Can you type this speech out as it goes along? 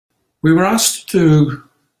We were asked to do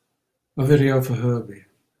a video for Herbie,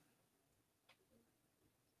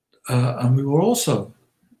 and we were also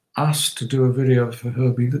asked to do a video for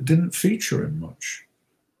Herbie that didn't feature him much,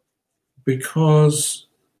 because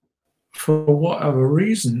for whatever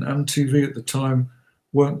reason, MTV at the time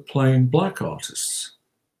weren't playing black artists.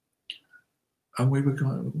 And we were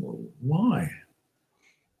going, well, why?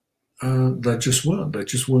 They just weren't. They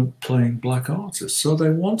just weren't playing black artists. So they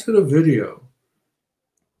wanted a video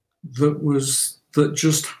that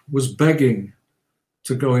just was begging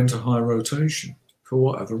to go into high rotation for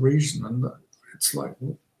whatever reason. And it's like,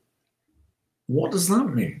 what does that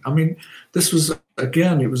mean? I mean, this was,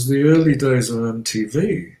 again, it was the early days of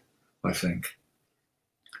MTV, I think.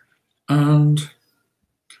 And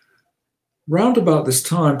round about this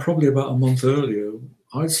time, probably about a month earlier,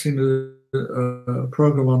 I'd seen a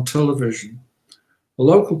program on television, a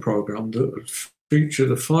local program that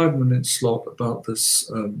featured a 5-minute slot about this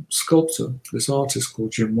sculptor, this artist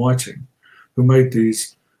called Jim Whiting, who made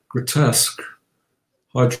these grotesque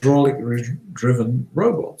hydraulic-driven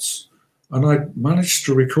robots. And I managed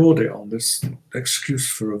to record it on this excuse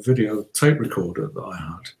for a video tape recorder that I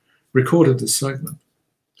had, recorded this segment,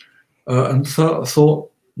 and thought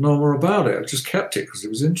no more about it. I just kept it because it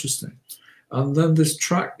was interesting. And then this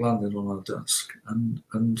track landed on our desk, and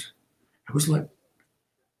it was like,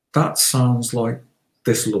 that sounds like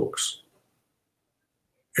this looks.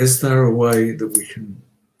 Is there a way that we can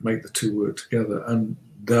make the two work together? And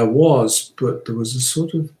there was, but there was a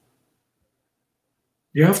sort of,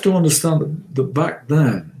 you have to understand that back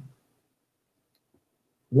then,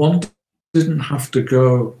 one didn't have to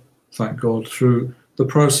go, thank God, through the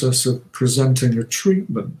process of presenting a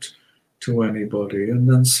treatment to anybody and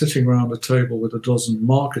then sitting around a table with a dozen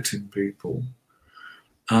marketing people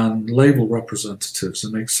and label representatives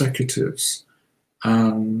and executives.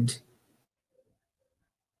 And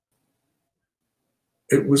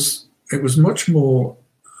it was much more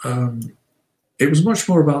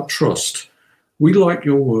about trust. We like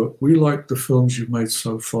your work. We like the films you've made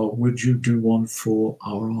so far. Would you do one for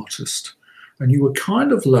our artist? And you were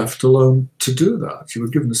kind of left alone to do that. You were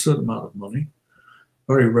given a certain amount of money.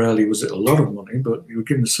 Very rarely was it a lot of money, but you were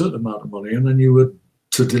given a certain amount of money, and then you were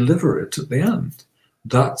to deliver it at the end.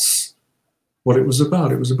 That's what it was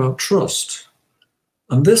about. It was about trust.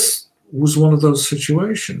 And this was one of those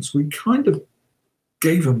situations. We kind of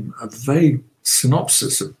gave them a vague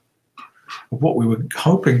synopsis of what we were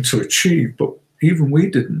hoping to achieve, but even we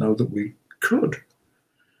didn't know that we could.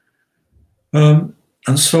 And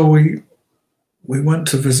so we went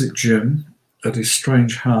to visit Jim at his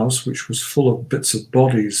strange house, which was full of bits of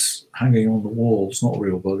bodies hanging on the walls, not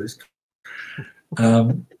real bodies.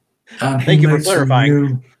 And Thank you for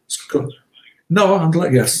clarifying. No,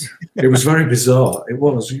 yes, it was very bizarre. It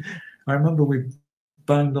was. I remember we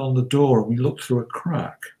banged on the door and we looked through a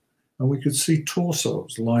crack and we could see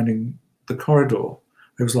torsos lining the corridor.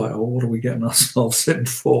 It was like, oh, what are we getting ourselves in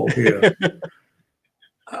for here?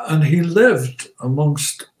 And he lived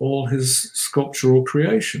amongst all his sculptural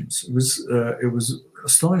creations. It was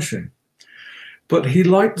astonishing. But he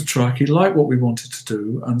liked the track. He liked what we wanted to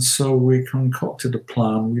do. And so we concocted a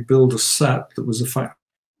plan. We built a set that was a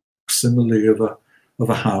facsimile of a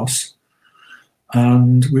house.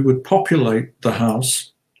 And we would populate the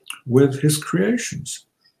house with his creations.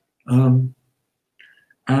 And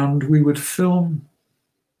we would film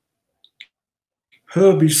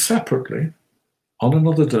Herbie separately on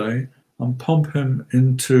another day and pump him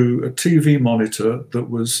into a TV monitor that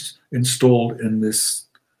was installed in this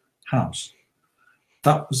house.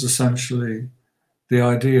 That was essentially the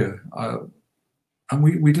idea. And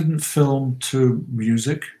we didn't film to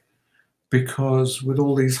music, because with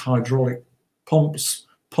all these hydraulic pumps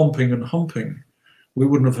pumping and humping, we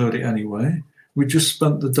wouldn't have heard it anyway. We just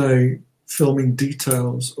spent the day filming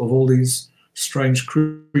details of all these strange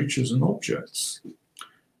creatures and objects,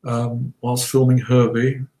 whilst filming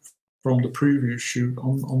Herbie from the previous shoot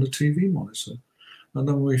on the TV monitor. And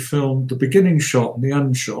then we filmed the beginning shot and the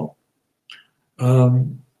end shot,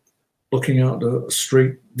 looking out a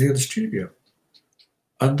street near the studio.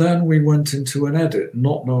 And then we went into an edit,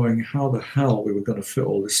 not knowing how the hell we were going to fit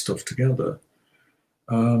all this stuff together,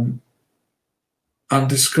 and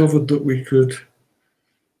discovered that we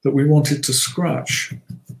wanted to scratch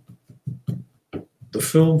the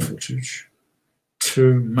film footage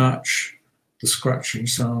to match the scratching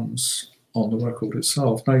sounds on the record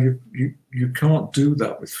itself. Now, you can't do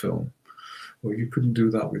that with film, or you couldn't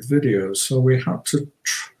do that with video. So we had to,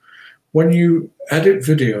 when you edit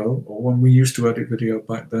video, or when we used to edit video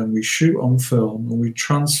back then, we shoot on film and we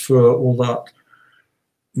transfer all that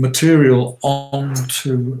material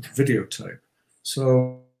onto videotape.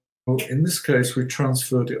 So in this case, we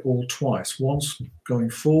transferred it all twice, once going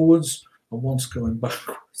forwards and once going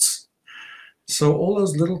backwards. So all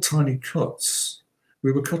those little tiny cuts,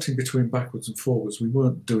 we were cutting between backwards and forwards. We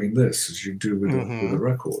weren't doing this as you do with, with a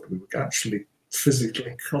record. We were actually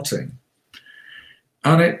physically cutting.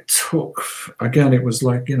 And it took, again, it was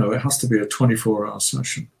like, you know, it has to be a 24-hour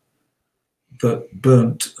session that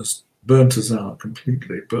burnt us out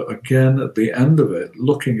completely. But again, at the end of it,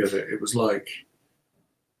 looking at it, it was like,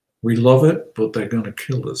 we love it, but they're going to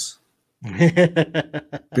kill us.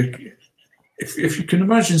 If you can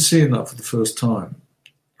imagine seeing that for the first time,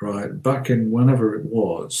 right, back in whenever it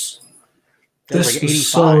was, this like was 85.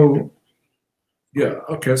 so, yeah,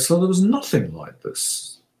 okay, so there was nothing like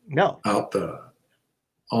this out there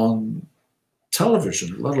on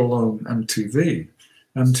television, let alone MTV.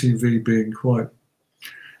 MTV being quite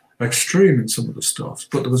extreme in some of the stuff,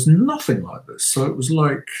 but there was nothing like this. So it was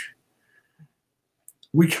like,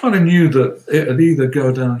 we kind of knew that it would either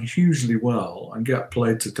go down hugely well and get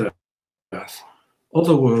played to death,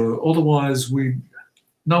 otherwise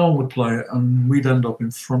no one would play it and we'd end up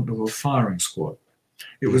in front of a firing squad.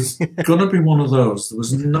 It was going to be one of those. There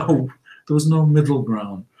was no middle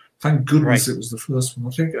ground. Thank goodness it was the first one.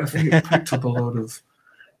 I think it picked up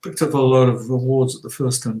a lot of awards at the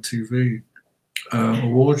first MTV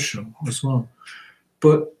award show as well.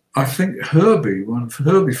 But I think Herbie, when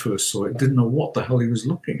Herbie first saw it, didn't know what the hell he was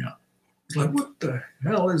looking at. He's like, "What the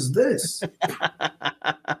hell is this?"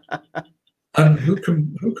 And who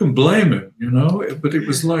can blame him, you know? But it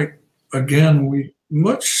was like, again, we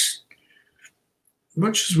much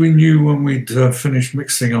as we knew when we'd finished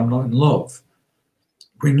mixing "I'm Not in Love,"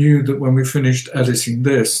 we knew that when we finished editing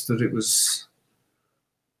this, that it was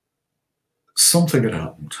something had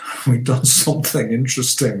happened. We'd done something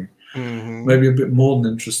interesting. Maybe a bit more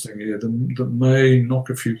than interesting here that may knock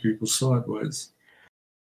a few people sideways.